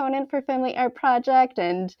storytelling component for Family Art Project,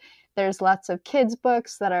 and there's lots of kids'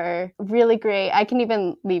 books that are really great. I can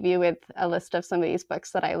even leave you with a list of some of these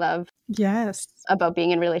books that I love. Yes. About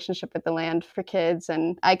being in relationship with the land for kids.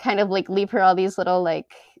 And I kind of like leave her all these little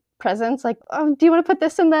like presents, like, oh, do you want to put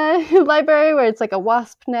this in the library, where it's like a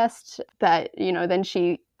wasp nest that, you know, then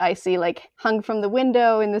I see like hung from the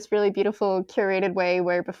window in this really beautiful curated way,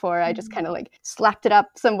 where before I just kind of like slapped it up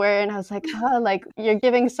somewhere, and I was like, oh, like you're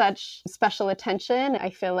giving such special attention.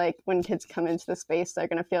 I feel like when kids come into the space, they're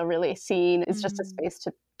going to feel really seen. It's just a space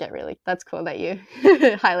to get really, that's cool that you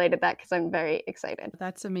highlighted that, because I'm very excited.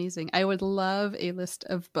 That's amazing. I would love a list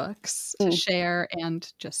of books to share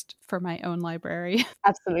and just for my own library.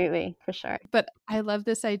 Absolutely, for sure. But I love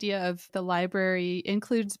this idea of the library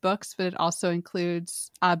includes books, but it also includes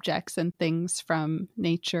objects and things from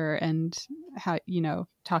nature, and how, you know,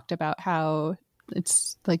 talked about how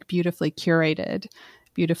it's like beautifully curated,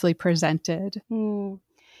 beautifully presented.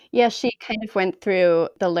 Yeah, she kind of went through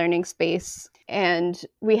the learning space, and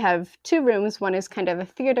we have two rooms. One is kind of a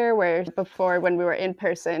theater, where before, when we were in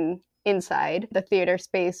person inside, the theater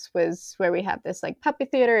space was where we have this like puppy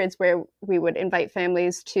theater. It's where we would invite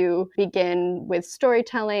families to begin with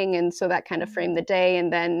storytelling, and so that kind of framed the day.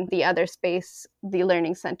 And then the other space, the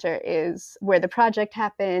learning center, is where the project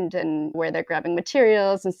happened and where they're grabbing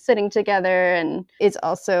materials and sitting together. And it's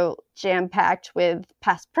also jam-packed with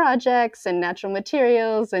past projects and natural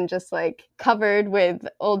materials and just like covered with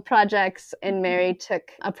old projects. And Mary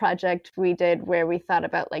took a project we did where we thought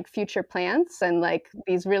about like future plants and like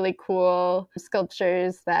these really cool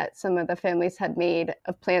sculptures that some of the families had made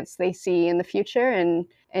of plants they see in the future.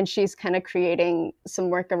 And she's kind of creating some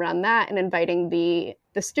work around that and inviting the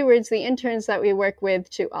stewards, the interns that we work with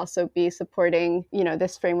to also be supporting,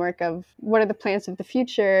 this framework of what are the plants of the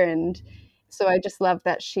future. And so I just love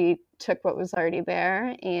that she took what was already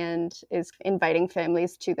there and is inviting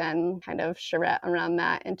families to then kind of charrette around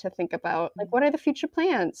that and to think about like, what are the future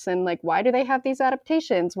plants and like, why do they have these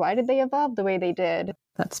adaptations? Why did they evolve the way they did?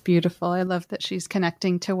 That's beautiful. I love that she's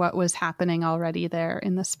connecting to what was happening already there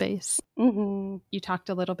in the space. Mm-hmm. You talked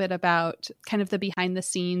a little bit about kind of the behind the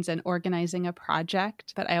scenes and organizing a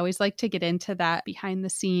project, but I always like to get into that behind the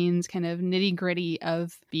scenes kind of nitty gritty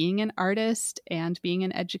of being an artist and being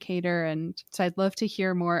an educator. And so I'd love to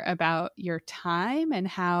hear more about your time and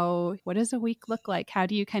what does a week look like? How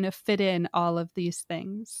do you kind of fit in all of these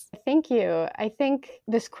things? Thank you. I think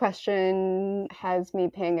this question has me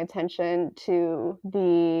paying attention to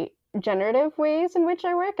the generative ways in which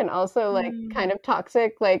I work and also like kind of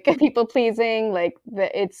toxic, like people pleasing, like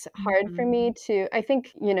it's hard for me to, I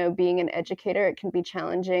think, being an educator, it can be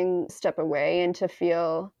challenging to step away and to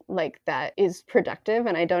feel like that is productive.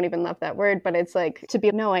 And I don't even love that word, but it's like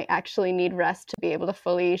I actually need rest to be able to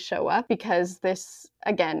fully show up because this,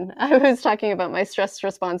 again, I was talking about my stress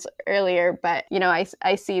response earlier, but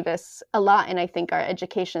I see this a lot and I think our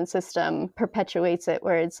education system perpetuates it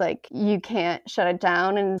where it's like you can't shut it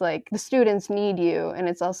down and it's like the students need you and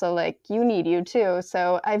it's also like you need you too.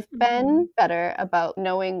 So I've been better about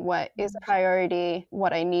knowing what is a priority,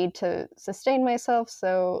 what I need to sustain myself.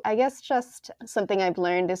 So I guess just something I've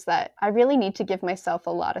learned is that I really need to give myself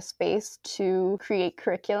a lot of space to create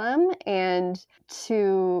curriculum and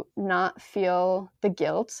to not feel the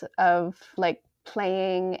guilt of like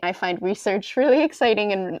playing. I find research really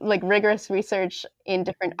exciting and like rigorous research in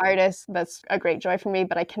different artists. That's a great joy for me,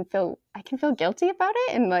 but I can feel guilty about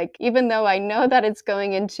it. And like, even though I know that it's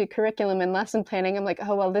going into curriculum and lesson planning, I'm like,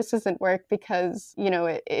 oh, well, this isn't work because,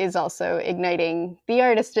 it is also igniting the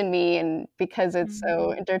artist in me and because it's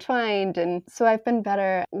so intertwined. And so I've been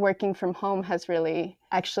better. Working from home has really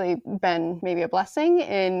actually been maybe a blessing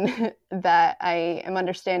in that I am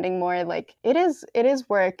understanding more like it is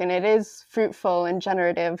work and it is fruitful and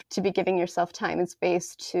generative to be giving yourself time and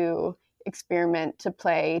space to experiment, to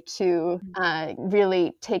play, to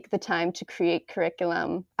really take the time to create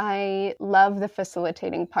curriculum. I love the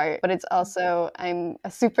facilitating part, but it's also, I'm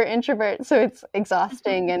a super introvert, so it's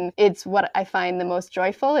exhausting and it's what I find the most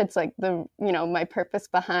joyful. It's like the, my purpose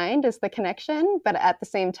behind is the connection, but at the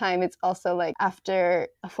same time, it's also like after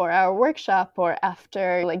a 4-hour workshop or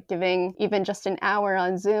after like giving even just an hour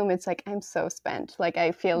on Zoom, it's like, I'm so spent. Like,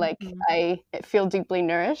 I feel like I feel deeply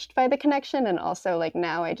nourished by the connection. And also like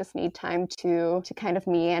now I just need time to kind of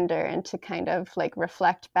meander and to kind of like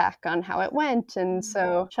reflect back on how it went. And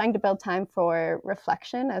so trying to build time for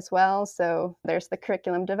reflection as well. So there's the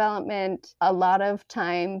curriculum development. A lot of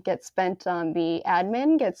time gets spent on the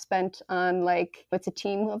admin, gets spent on like, it's a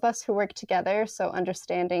team of us who work together. So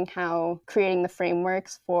understanding how creating the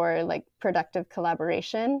frameworks for like productive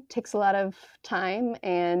collaboration takes a lot of time,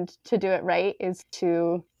 and to do it right is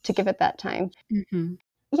to give it that time.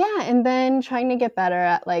 Yeah, and then trying to get better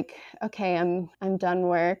at like, okay, I'm done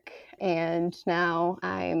work and now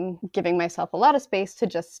I'm giving myself a lot of space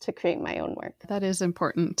to create my own work. That is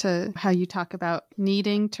important to how you talk about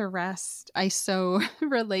needing to rest. I so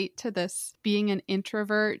relate to this being an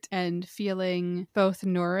introvert and feeling both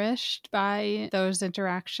nourished by those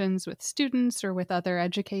interactions with students or with other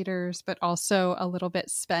educators, but also a little bit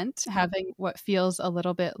spent having what feels a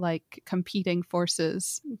little bit like competing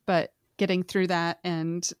forces, but getting through that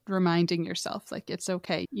and reminding yourself like it's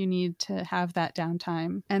okay. You need to have that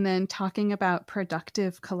downtime. And then talking about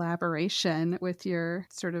productive collaboration with your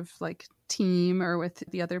sort of like team or with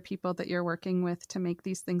the other people that you're working with to make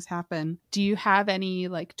these things happen. Do you have any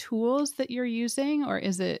like tools that you're using, or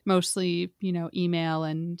is it mostly, email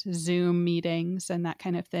and Zoom meetings and that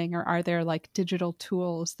kind of thing? Or are there like digital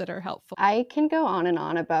tools that are helpful? I can go on and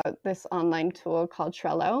on about this online tool called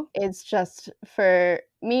Trello. It's just for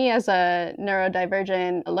me as a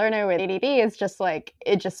neurodivergent learner with ADD, it's just like,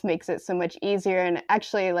 it just makes it so much easier. And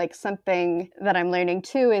actually like something that I'm learning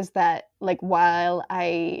too is that like while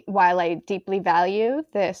I deeply value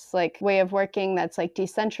this like way of working that's like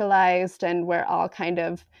decentralized and we're all kind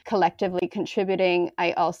of collectively contributing,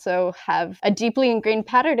 I also have a deeply ingrained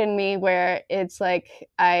pattern in me where it's like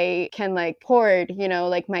I can like hoard,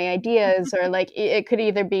 like my ideas, or like it could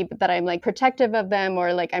either be that I'm like protective of them,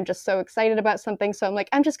 or like I'm just so excited about something. So I'm like,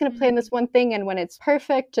 I'm just going to plan this one thing, and when it's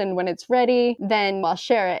perfect and when it's ready, then I'll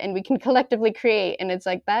share it and we can collectively create. And it's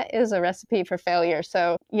like, that is a recipe for failure.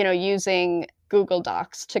 So, using Google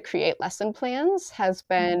Docs to create lesson plans has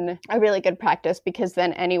been a really good practice, because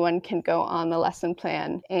then anyone can go on the lesson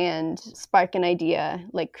plan and spark an idea,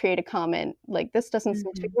 like create a comment, like this doesn't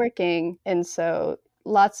seem to be working. And so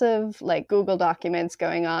lots of like Google documents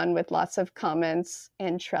going on with lots of comments,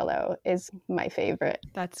 and Trello is my favorite.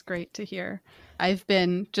 That's great to hear. I've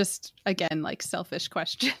been just, again, like selfish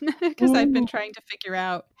question, because I've been trying to figure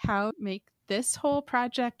out how to make this whole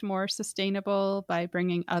project more sustainable by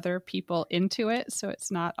bringing other people into it, so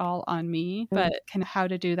it's not all on me, but kind of how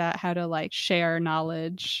to do that, how to like share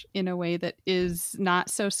knowledge in a way that is not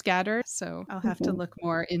so scattered. So I'll have to look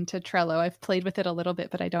more into Trello. I've played with it a little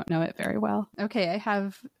bit, but I don't know it very well. Okay, I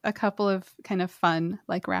have a couple of kind of fun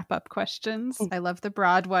like wrap up questions. I love the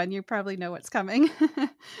broad one. You probably know what's coming.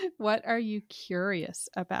 What are you curious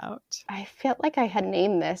about? I felt like I had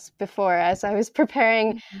named this before as I was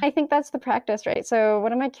preparing. I think that's the practice, right? So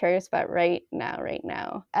what am I curious about right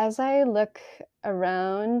now? As I look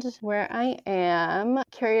around where I am,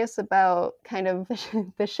 curious about kind of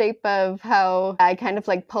the shape of how I kind of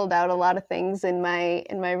like pulled out a lot of things in my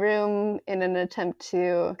room in an attempt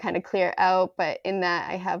to kind of clear out, but in that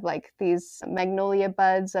I have like these magnolia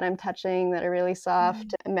buds that I'm touching that are really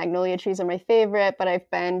soft. Magnolia trees are my favorite, but I've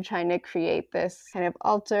been trying to create this kind of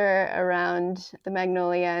altar around the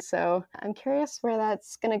magnolia. So I'm curious where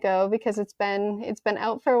that's gonna go, because it's been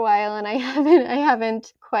out for a while and I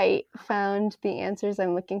haven't quite found the answers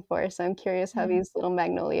I'm looking for. So I'm curious how these little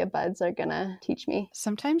magnolia buds are gonna teach me.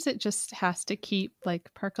 Sometimes it just has to keep like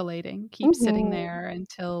percolating, keep sitting there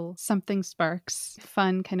until something sparks.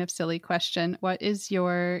 Fun, kind of silly question. What is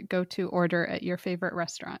your go-to order at your favorite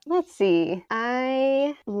restaurant? Let's see.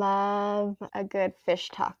 I love a good fish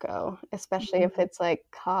taco, especially if it's like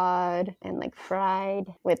cod and like fried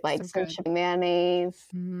with like some chili mayonnaise.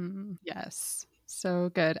 Yes.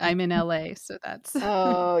 So good. I'm in LA, so that's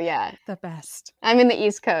oh yeah, the best. I'm in the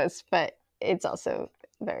East Coast, but it's also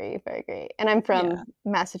very, very great. And I'm from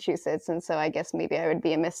Massachusetts, and so I guess maybe I would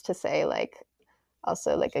be amiss to say like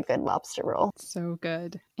also like a good lobster roll. So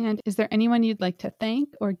good. And is there anyone you'd like to thank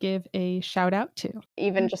or give a shout out to?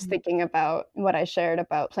 Even just thinking about what I shared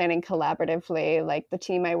about planning collaboratively, like the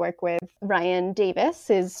team I work with, Ryan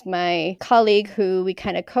Davis is my colleague who we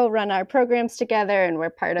kind of co-run our programs together, and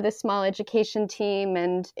we're part of the small education team.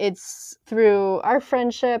 And it's through our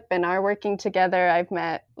friendship and our working together, I've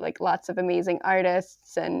met like lots of amazing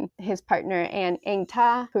artists, and his partner, Ann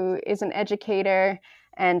Engta, who is an educator.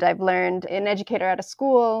 And I've learned an educator at a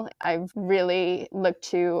school. I've really looked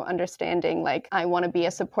to understanding, like, I want to be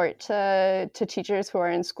a support to teachers who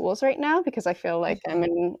are in schools right now, because I feel like I'm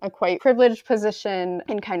in a quite privileged position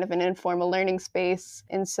in kind of an informal learning space.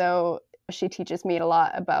 And so she teaches me a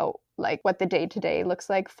lot about like what the day-to-day looks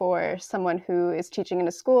like for someone who is teaching in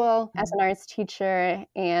a school as an arts teacher,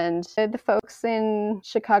 and the folks in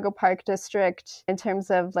Chicago Park District in terms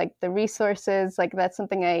of like the resources, like that's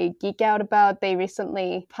something I geek out about. They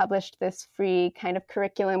recently published this free kind of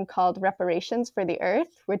curriculum called Reparations for the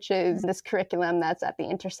Earth, which is this curriculum that's at the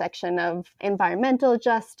intersection of environmental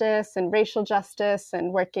justice and racial justice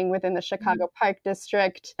and working within the Chicago Park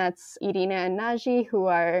District. That's Irina and Naji, who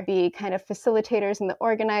are the kind of facilitators and the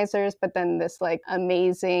organizers, but then this like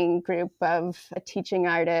amazing group of teaching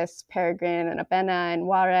artists, Peregrine and Abena and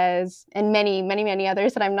Juarez, and many, many, many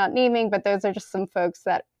others that I'm not naming, but those are just some folks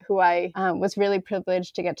that who I was really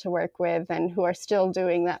privileged to get to work with and who are still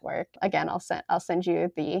doing that work. Again, I'll send you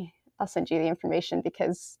the information,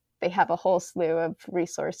 because they have a whole slew of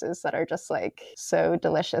resources that are just like so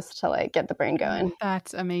delicious to like get the brain going.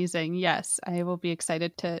 That's amazing. Yes, I will be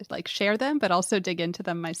excited to like share them, but also dig into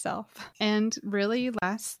them myself. And really,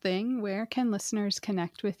 last thing, where can listeners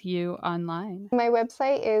connect with you online? My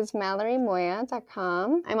website is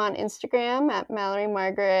MalloryMoya.com. I'm on Instagram at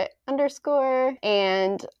MalloryMargaret_.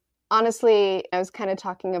 And honestly, I was kind of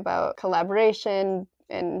talking about collaboration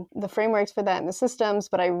and the frameworks for that and the systems,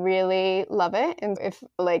 but I really love it. And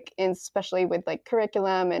especially with like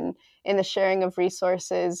curriculum and the sharing of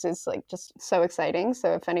resources is like just so exciting.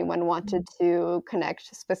 So if anyone wanted to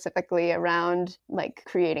connect specifically around like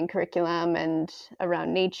creating curriculum and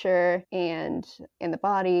around nature and in the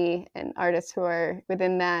body and artists who are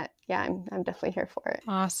within that, yeah, I'm definitely here for it.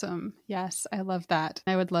 Awesome. Yes, I love that.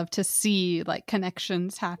 I would love to see like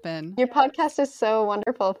connections happen. Your podcast is so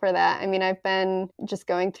wonderful for that. I mean, I've been just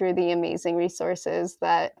going through the amazing resources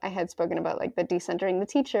that I had spoken about, like the Decentering the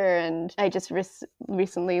Teacher. And I just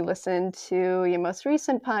recently listened to your most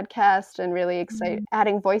recent podcast and really excited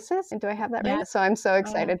adding voices. Do I have that right? So I'm so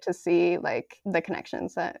excited to see like the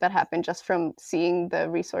connections that happen just from seeing the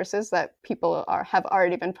resources that people have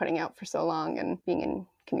already been putting out for so long and being in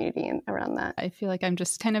community and around that. I feel like I'm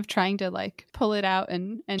just kind of trying to like pull it out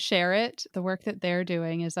and share it. The work that they're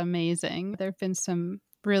doing is amazing. There have been some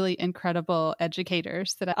really incredible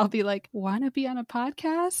educators that I'll be like, want to be on a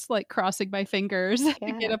podcast? Like crossing my fingers to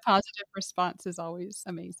get a positive response is always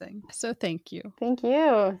amazing. So thank you. Thank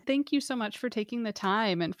you. Thank you so much for taking the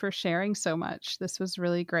time and for sharing so much. This was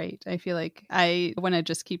really great. I feel like I want to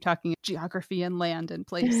just keep talking geography and land and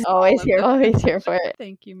place. Always here for it.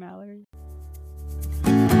 Thank you, Mallory.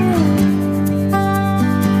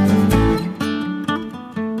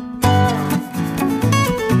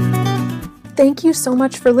 Thank you so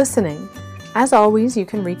much for listening. As always, you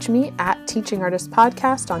can reach me at Teaching Artist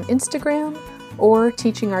Podcast on Instagram or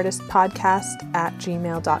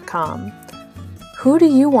teachingartistpodcast@gmail.com. Who do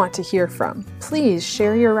you want to hear from? Please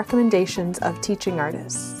share your recommendations of teaching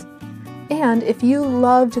artists. And if you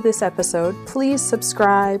loved this episode, please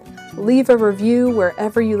subscribe, leave a review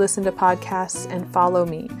wherever you listen to podcasts, and follow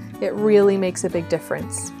me. It really makes a big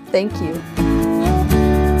difference. Thank you.